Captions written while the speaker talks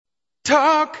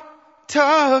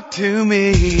Talk to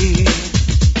me.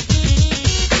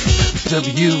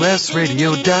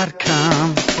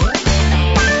 WSRadio.com.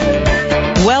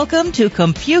 Welcome to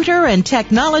Computer and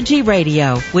Technology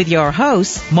Radio with your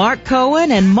hosts, Mark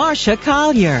Cohen and Marcia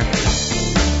Collier.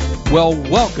 Well,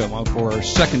 welcome for our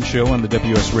second show on the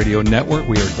WS Radio Network.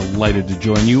 We are delighted to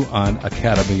join you on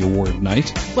Academy Award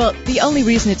night. Well, the only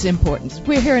reason it's important is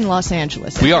we're here in Los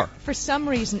Angeles. We are. For some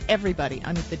reason, everybody,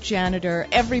 I mean, the janitor,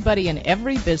 everybody in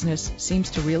every business seems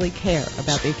to really care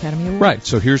about the Academy Awards. Right,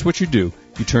 so here's what you do.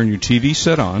 You turn your TV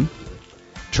set on,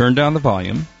 turn down the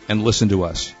volume, and listen to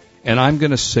us. And I'm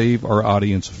going to save our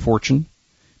audience a fortune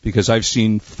because I've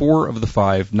seen 4 of the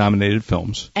 5 nominated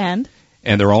films. And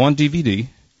they're all on DVD.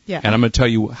 Yeah. And I'm going to tell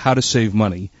you how to save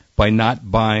money by not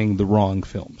buying the wrong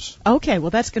films. Okay,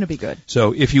 well, that's going to be good.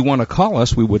 So if you want to call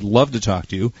us, we would love to talk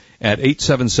to you at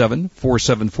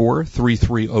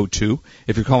 877-474-3302.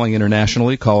 If you're calling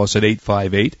internationally, call us at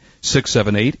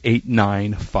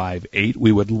 858-678-8958.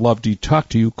 We would love to talk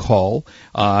to you. Call.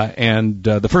 And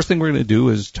the first thing we're going to do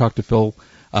is talk to Phil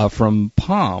from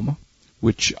Palm,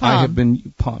 which Palm. I have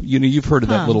been, you know, you've heard of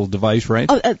that little device, right?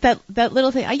 Oh, that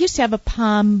little thing. I used to have a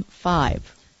Palm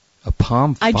 5. A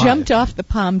Palm 5? I jumped off the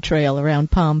Palm Trail around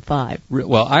Palm 5.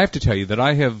 Well, I have to tell you that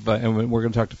I have, and we're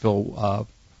going to talk to Phil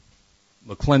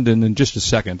McClendon in just a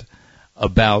second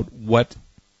about what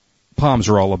Palms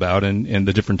are all about and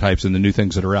the different types and the new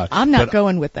things that are out. I'm not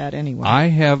going with that anyway.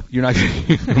 You're not.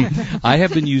 I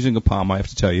have been using a Palm, I have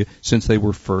to tell you, since they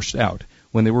were first out.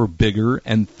 When they were bigger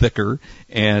and thicker,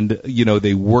 and, you know,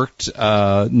 they worked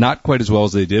not quite as well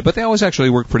as they did, but they always actually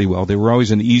worked pretty well. They were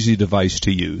always an easy device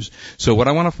to use. So what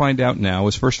I want to find out now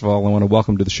is, first of all, I want to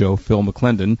welcome to the show Phil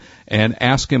McClendon and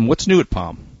ask him what's new at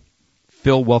Palm.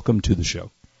 Phil, welcome to the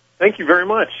show. Thank you very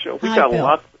much.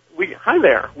 Hi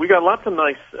there. We got lots of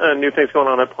nice new things going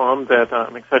on at Palm that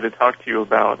I'm excited to talk to you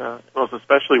about. Most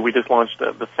especially, we just launched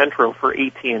the Centro for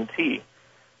AT&T,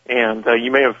 and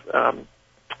you may have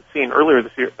seen earlier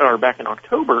this year, or back in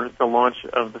October, the launch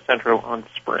of the Centro on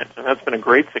Sprint, and that's been a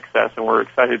great success, and we're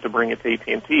excited to bring it to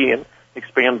AT&T and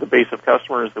expand the base of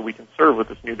customers that we can serve with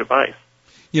this new device.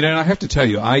 You know, and I have to tell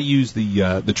you, I use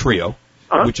the Trio,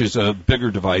 which is a bigger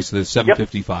device, the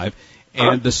 755,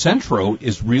 and the Centro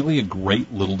is really a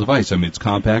great little device. I mean, it's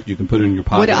compact. You can put it in your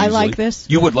pocket Would I easily. like this?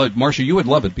 You would love, Marcia, you would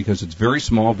love it because it's very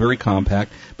small, very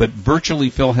compact, but virtually,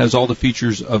 Phil, has all the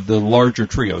features of the larger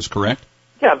Trios, correct?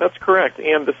 Yeah, that's correct.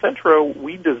 And the Centro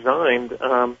we designed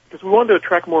because we wanted to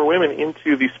attract more women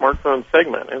into the smartphone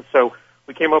segment, and so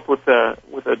we came up with a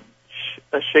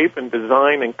shape and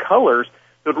design and colors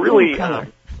that would really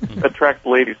attract the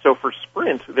ladies. So for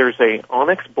Sprint, there's a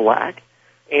Onyx Black,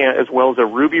 and as well as a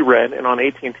Ruby Red, and on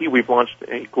AT&T we've launched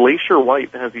a Glacier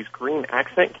White that has these green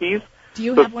accent keys. Do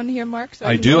you have one here, Mark?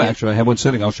 I do, actually. I have one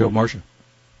sitting. I'll show it, Marcia.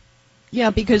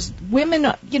 Yeah, because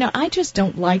women, you know, I just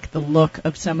don't like the look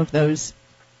of some of those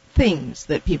things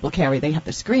that people carry. They have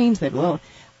the screens. I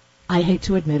hate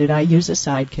to admit it, I use a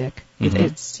Sidekick.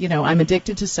 It's, you know, I'm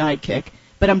addicted to Sidekick,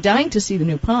 but I'm dying to see the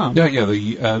new Palm. Yeah,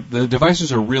 the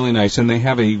devices are really nice, and they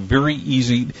have a very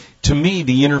easy, to me,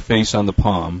 the interface on the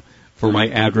Palm for my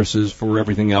addresses, for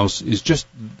everything else, is just,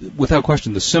 without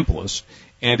question, the simplest,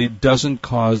 and it doesn't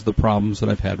cause the problems that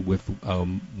I've had with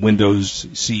Windows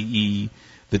CE,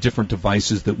 the different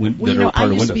devices that are part of Windows. I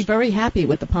used to be very happy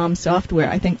with the Palm software.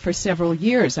 I think for several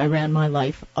years I ran my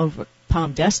life over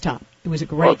Palm Desktop. It was a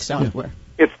great software.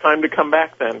 Yeah. It's time to come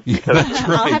back then. Yeah, that's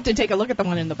right. I'll have to take a look at the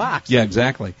one in the box. Yeah,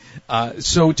 exactly.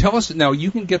 So tell us, now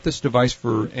you can get this device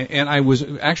for, and I was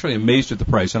actually amazed at the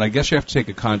price, and I guess you have to take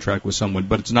a contract with someone,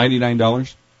 but it's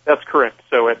 $99? That's correct.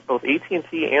 So at both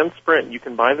AT&T and Sprint, you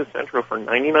can buy the Centro for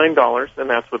 $99, and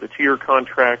that's with a 2-year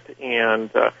contract, and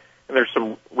there's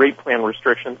some rate plan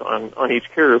restrictions on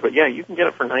each carrier. But, yeah, you can get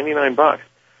it for $99.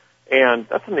 And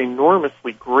that's an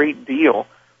enormously great deal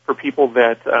for people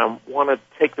that want to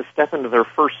take the step into their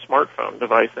first smartphone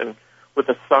device. And with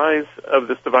the size of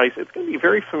this device, it's going to be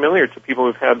very familiar to people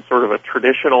who've had sort of a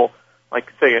traditional, like,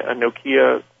 say, a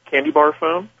Nokia candy bar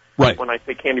phone. Right. When I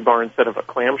say candy bar instead of a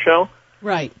clamshell.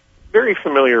 Right. Very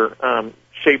familiar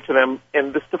shape to them.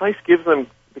 And this device gives them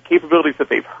the capabilities that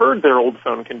they've heard their old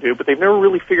phone can do, but they've never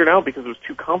really figured out because it was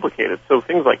too complicated. So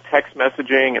things like text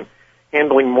messaging and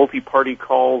handling multi-party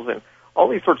calls and all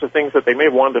these sorts of things that they may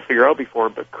have wanted to figure out before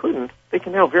but couldn't, they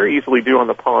can now very easily do on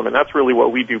the Palm, and that's really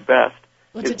what we do best.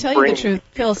 Well, to tell you the truth,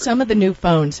 Phil, some of the new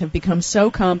phones have become so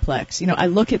complex. You know, I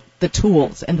look at the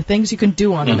tools and the things you can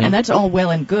do on them, and that's all well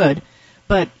and good,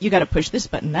 but you got to push this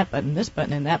button, that button, this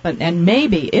button, and that button, and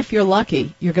maybe, if you're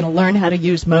lucky, you're going to learn how to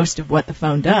use most of what the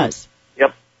phone does.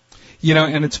 Yep. You know,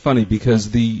 and it's funny because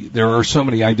there are so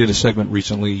many. I did a segment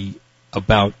recently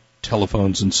about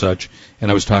telephones and such,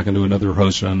 and I was talking to another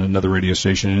host on another radio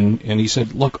station, and he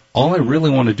said, look, all I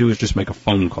really want to do is just make a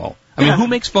phone call. I mean, who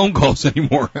makes phone calls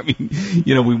anymore? I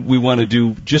mean, we want to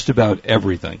do just about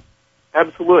everything.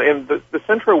 Absolutely, and the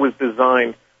Centro was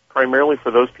designed primarily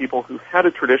for those people who had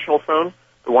a traditional phone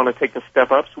but want to take the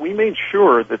step up. So we made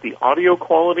sure that the audio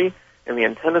quality and the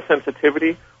antenna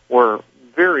sensitivity were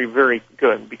very, very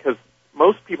good, because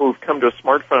most people who've come to a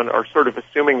smartphone are sort of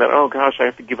assuming that, oh gosh, I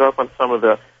have to give up on some of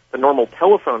the normal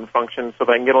telephone functions so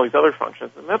that I can get all these other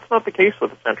functions. And that's not the case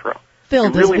with the Centro. Phil,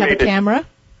 does it have a camera?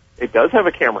 It does have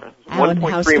a camera. It's a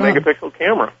 1.3 megapixel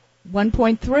camera.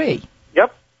 1.3?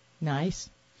 Yep. Nice.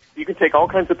 You can take all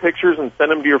kinds of pictures and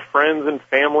send them to your friends and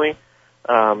family.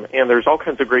 And there's all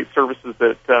kinds of great services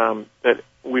that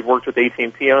we've worked with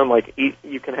AT&T on. Like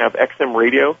you can have XM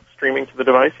radio streaming to the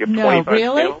device. You have 25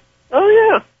 really? channels. Oh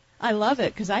yeah. I love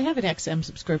it because I have an XM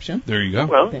subscription. There you go.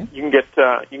 Well, okay. you can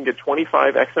get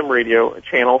 25 XM radio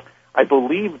channels. I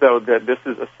believe though that this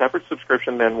is a separate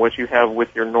subscription than what you have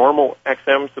with your normal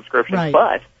XM subscription. Right.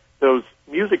 But those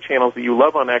music channels that you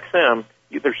love on XM,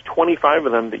 there's 25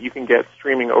 of them that you can get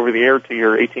streaming over the air to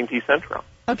your AT&T Centro.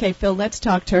 Okay, Phil, let's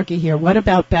talk turkey here. What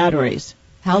about batteries?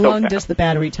 How long does the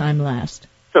battery time last?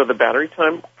 So the battery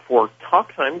time for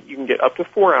talk time, you can get up to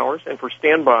 4 hours, and for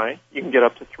standby, you can get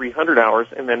up to 300 hours.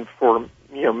 And then for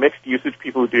mixed usage,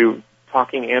 people who do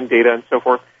talking and data and so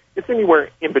forth, it's anywhere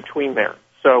in between there.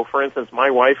 So, for instance,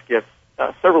 my wife gets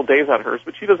several days out of hers,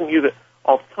 but she doesn't use it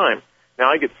all the time.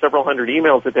 Now I get several hundred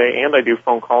emails a day, and I do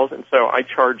phone calls, and so I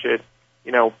charge it,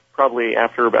 probably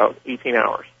after about 18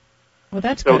 hours. Well,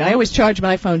 that's good. I always charge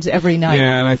my phones every night.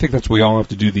 Yeah, and I think that's what we all have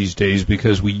to do these days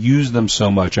because we use them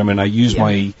so much. I mean, I use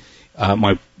my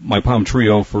Palm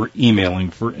Trio for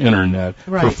emailing, for internet,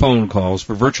 for phone calls,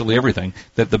 for virtually everything,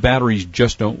 that the batteries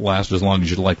just don't last as long as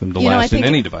you'd like them to last in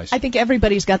any device. I think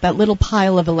everybody's got that little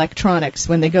pile of electronics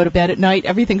when they go to bed at night.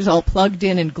 Everything's all plugged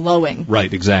in and glowing.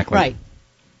 Right, exactly. Right.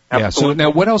 Yeah, so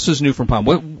now what else is new from Palm?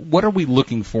 What are we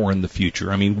looking for in the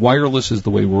future? I mean, wireless is the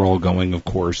way we're all going, of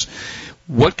course.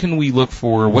 What can we look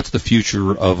for? What's the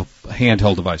future of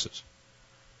handheld devices?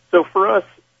 So for us,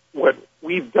 what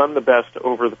we've done the best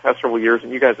over the past several years,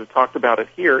 and you guys have talked about it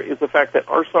here, is the fact that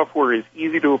our software is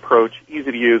easy to approach,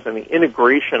 easy to use, and the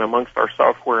integration amongst our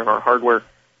software and our hardware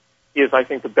is, I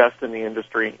think, the best in the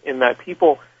industry, in that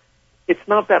it's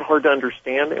not that hard to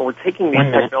understand, and we're taking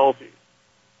these technologies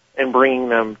and bringing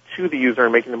them to the user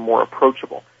and making them more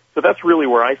approachable. So that's really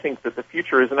where I think that the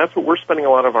future is, and that's what we're spending a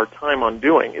lot of our time on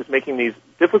doing, is making these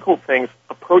difficult things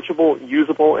approachable,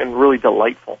 usable, and really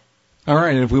delightful. All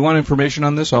right, and if we want information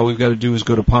on this, all we've got to do is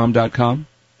go to palm.com.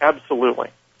 Absolutely.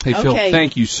 Hey, Phil,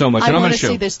 thank you so much. I want to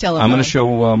see this telephone. I'm going to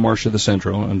show Marcia the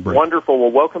Centro on break. Wonderful.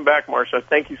 Well, welcome back, Marcia.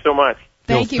 Thank you so much.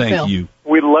 Thank you, Phil. Thank you.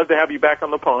 We'd love to have you back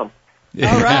on the Palm.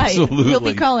 Yeah, all right. absolutely. We'll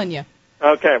be calling you.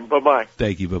 Okay, bye-bye.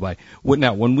 Thank you, bye-bye.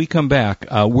 Now, when we come back,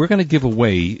 we're going to give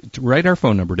away, write our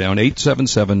phone number down,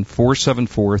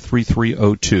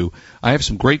 877-474-3302. I have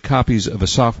some great copies of a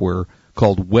software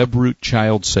called WebRoot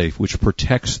Child Safe, which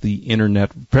protects the internet,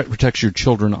 protects your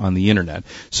children on the internet.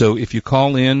 So if you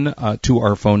call in to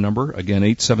our phone number, again,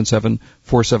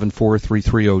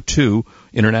 877-474-3302,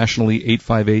 internationally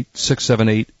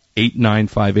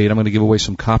 858-678-8958, I'm going to give away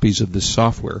some copies of this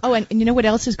software. Oh, and you know what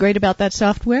else is great about that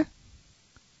software?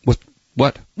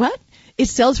 What? It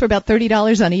sells for about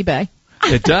 $30 on eBay.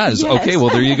 It does? Yes. Okay, well,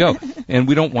 there you go. And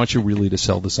we don't want you really to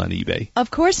sell this on eBay.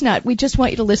 Of course not. We just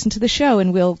want you to listen to the show,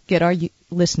 and we'll get our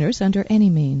listeners under any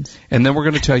means. And then we're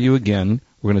going to tell you again,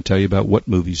 we're going to tell you about what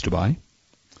movies to buy,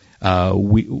 or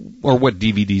what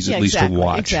DVDs at least to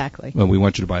watch. Exactly. Well, we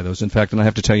want you to buy those. In fact, and I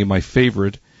have to tell you, my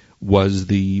favorite was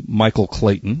the Michael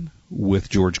Clayton with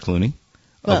George Clooney.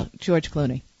 Well, George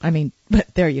Clooney. I mean,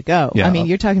 but there you go. Yeah, I mean,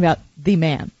 you're talking about the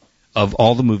man. Of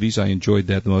all the movies, I enjoyed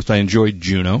that the most. I enjoyed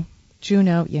Juno.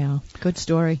 Juno, yeah. Good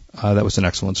story. That was an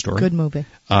excellent story. Good movie.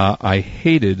 I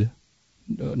hated,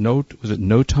 No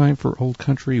Time for Old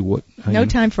Country? What? No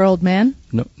Time for Old Man?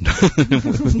 No.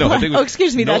 No, I think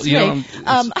excuse me, that's me.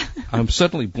 I'm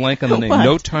suddenly blank on the name. What?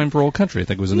 No Time for Old Country, I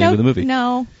think was the name of the movie.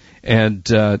 No. And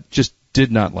just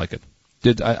did not like it.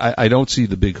 I don't see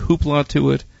the big hoopla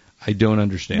to it. I don't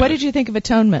understand What did you think of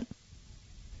Atonement?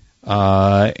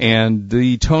 And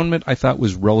the Atonement I thought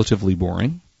was relatively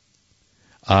boring.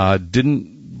 I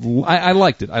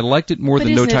liked it. I liked it more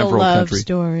than No Time for Old Country.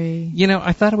 Story?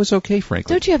 I thought it was okay,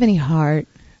 frankly. Don't you have any heart?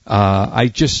 I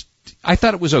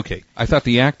thought it was okay. I thought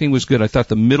the acting was good. I thought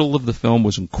the middle of the film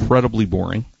was incredibly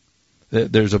boring.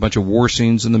 There's a bunch of war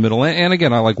scenes in the middle, and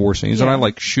again, I like war scenes, and I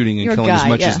like shooting and killing as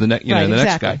much as the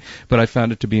next guy. But I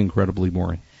found it to be incredibly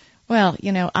boring. Well,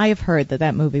 I have heard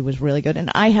that movie was really good,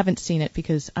 and I haven't seen it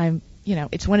because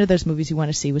it's one of those movies you want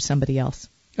to see with somebody else.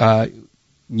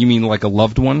 You mean like a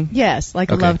loved one? Yes,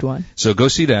 like a loved one. So go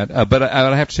see that. But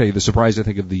I have to tell you, the surprise I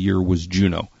think of the year was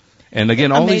Juno. And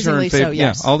again, all these are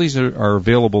yes. all these are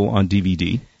available on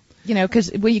DVD.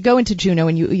 Because when you go into Juno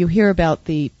and you hear about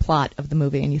the plot of the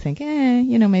movie and you think,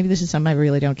 maybe this is something I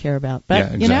really don't care about.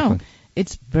 But, exactly.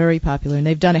 It's very popular and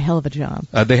they've done a hell of a job.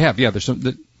 They have, yeah. There's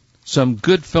some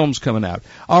good films coming out.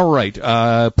 All right.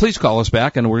 Please call us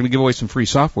back, and we're going to give away some free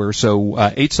software. So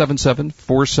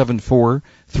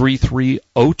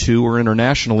 877-474-3302 or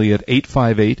internationally at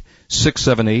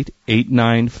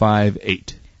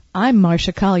 858-678-8958. I'm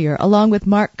Marcia Collier, along with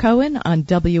Mark Cohen on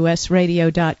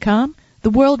WSRadio.com, the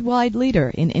worldwide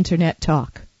leader in Internet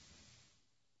talk.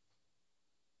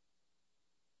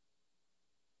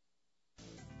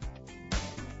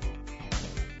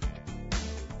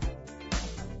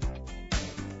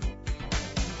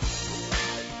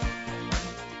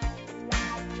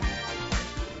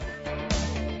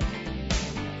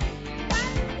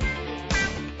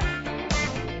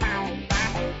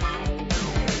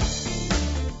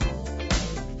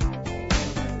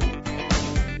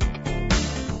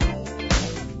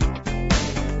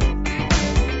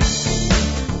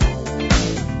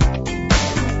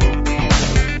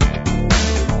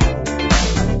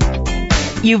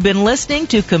 You've been listening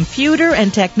to Computer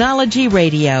and Technology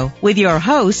Radio with your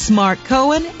hosts Mark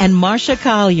Cohen and Marcia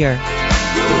Collier.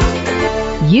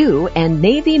 You and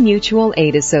Navy Mutual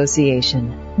Aid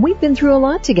Association. We've been through a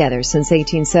lot together since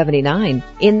 1879.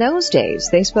 In those days,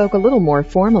 they spoke a little more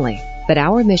formally, but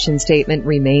our mission statement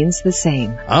remains the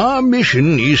same. Our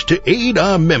mission is to aid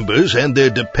our members and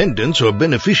their dependents or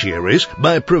beneficiaries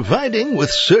by providing with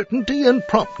certainty and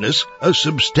promptness a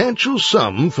substantial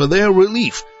sum for their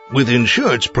relief, with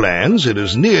insurance plans at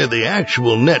as near the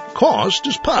actual net cost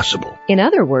as possible. In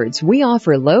other words, we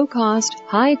offer low-cost,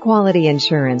 high-quality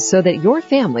insurance so that your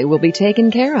family will be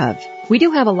taken care of. We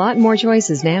do have a lot more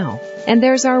choices now. And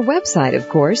there's our website, of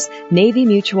course,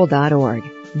 NavyMutual.org.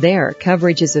 There,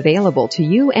 coverage is available to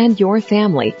you and your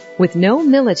family with no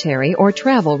military or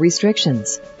travel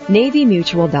restrictions.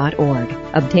 NavyMutual.org.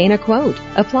 Obtain a quote,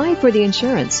 apply for the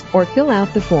insurance, or fill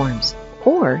out the forms.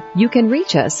 Or you can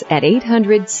reach us at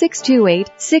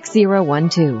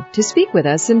 800-628-6012 to speak with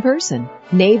us in person.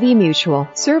 Navy Mutual,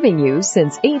 serving you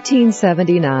since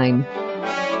 1879.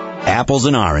 Apples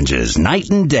and oranges, night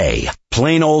and day.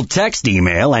 Plain old text,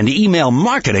 email, and email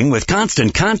marketing with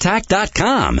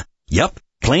ConstantContact.com. Yep,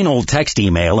 plain old text,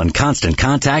 email, and Constant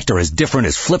Contact are as different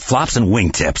as flip-flops and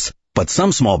wingtips. But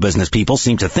some small business people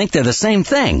seem to think they're the same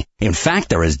thing. In fact,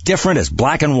 they're as different as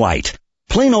black and white.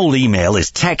 Plain old email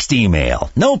is text email.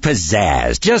 No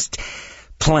pizzazz, just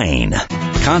plain.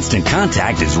 Constant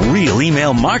Contact is real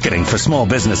email marketing for small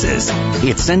businesses.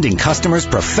 It's sending customers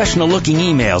professional-looking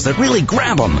emails that really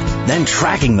grab them, then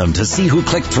tracking them to see who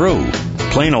clicked through.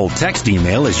 Plain old text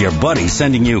email is your buddy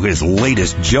sending you his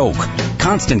latest joke.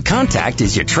 Constant Contact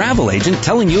is your travel agent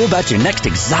telling you about your next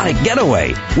exotic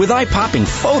getaway with eye-popping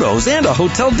photos and a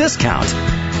hotel discount.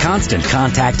 Constant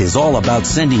Contact is all about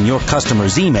sending your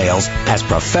customers emails as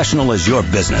professional as your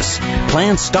business.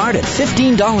 Plans start at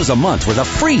 $15 a month with a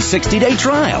free 60-day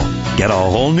trial. Get a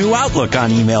whole new outlook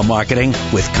on email marketing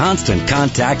with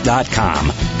ConstantContact.com,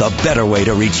 the better way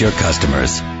to reach your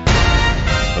customers.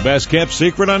 The best kept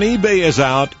secret on eBay is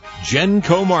out,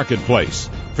 Genco Marketplace.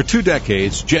 For 2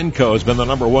 decades, Genco has been the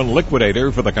 #1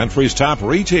 liquidator for the country's top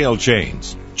retail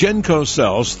chains. Genco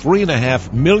sells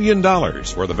 $3.5 million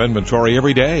worth of inventory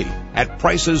every day at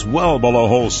prices well below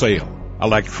wholesale.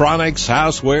 Electronics,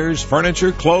 housewares,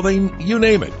 furniture, clothing, you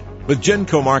name it. With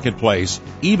Genco Marketplace,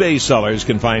 eBay sellers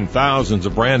can find thousands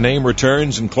of brand name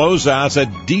returns and closeouts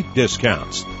at deep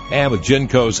discounts. And with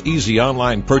Genco's easy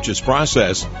online purchase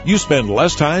process, you spend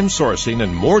less time sourcing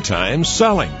and more time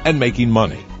selling and making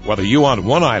money. Whether you want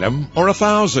 1 item or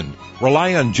 1,000,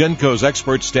 rely on Genco's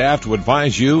expert staff to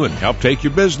advise you and help take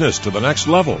your business to the next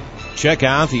level. Check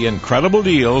out the incredible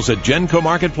deals at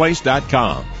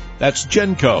GencoMarketplace.com. That's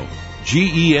Genco,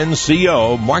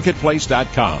 Genco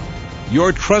Marketplace.com.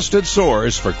 Your trusted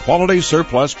source for quality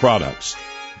surplus products.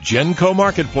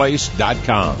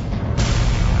 GencoMarketplace.com.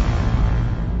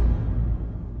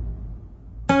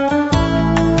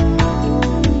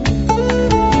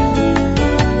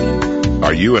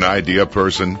 Are you an idea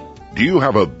person? Do you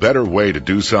have a better way to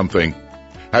do something?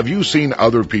 Have you seen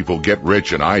other people get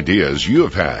rich in ideas you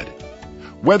have had?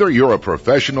 Whether you're a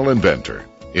professional inventor,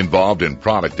 involved in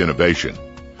product innovation,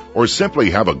 or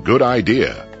simply have a good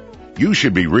idea, you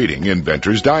should be reading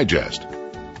Inventor's Digest.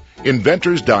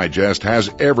 Inventor's Digest has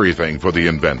everything for the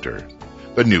inventor.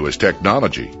 The newest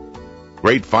technology,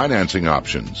 great financing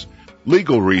options,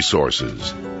 legal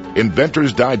resources.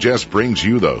 Inventor's Digest brings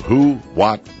you the who,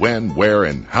 what, when, where,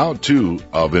 and how-to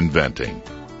of inventing.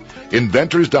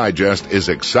 Inventor's Digest is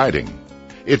exciting.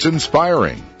 It's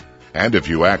inspiring. And if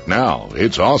you act now,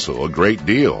 it's also a great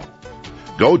deal.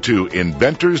 Go to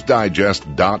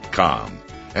inventorsdigest.com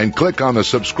and click on the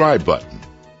subscribe button.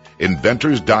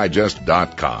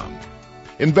 inventorsdigest.com.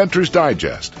 Inventor's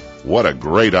Digest. What a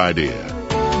great idea.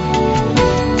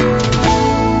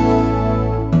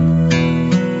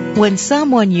 When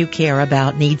someone you care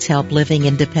about needs help living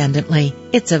independently,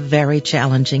 it's a very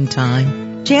challenging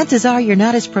time. Chances are you're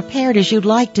not as prepared as you'd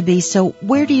like to be, so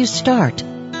where do you start?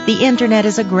 The Internet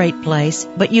is a great place,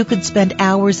 but you could spend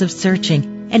hours of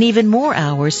searching and even more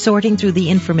hours sorting through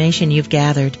the information you've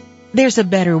gathered. There's a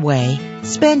better way.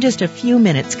 Spend just a few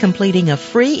minutes completing a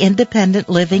free independent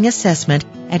living assessment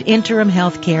at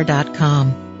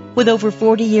interimhealthcare.com. With over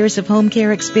 40 years of home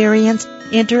care experience,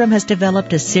 Interim has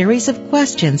developed a series of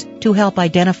questions to help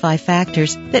identify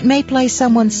factors that may place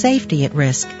someone's safety at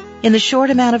risk. In the short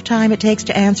amount of time it takes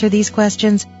to answer these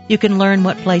questions, you can learn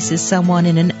what places someone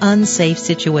in an unsafe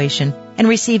situation and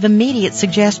receive immediate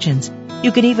suggestions.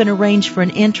 You can even arrange for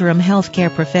an Interim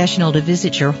healthcare professional to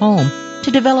visit your home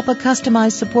to develop a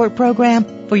customized support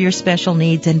program for your special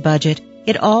needs and budget.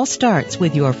 It all starts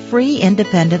with your free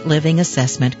independent living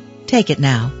assessment. Take it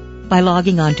now by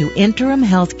logging on to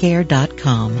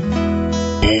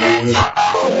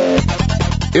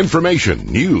interimhealthcare.com. Information,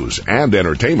 news, and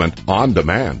entertainment on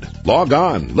demand. Log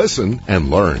on, listen, and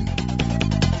learn.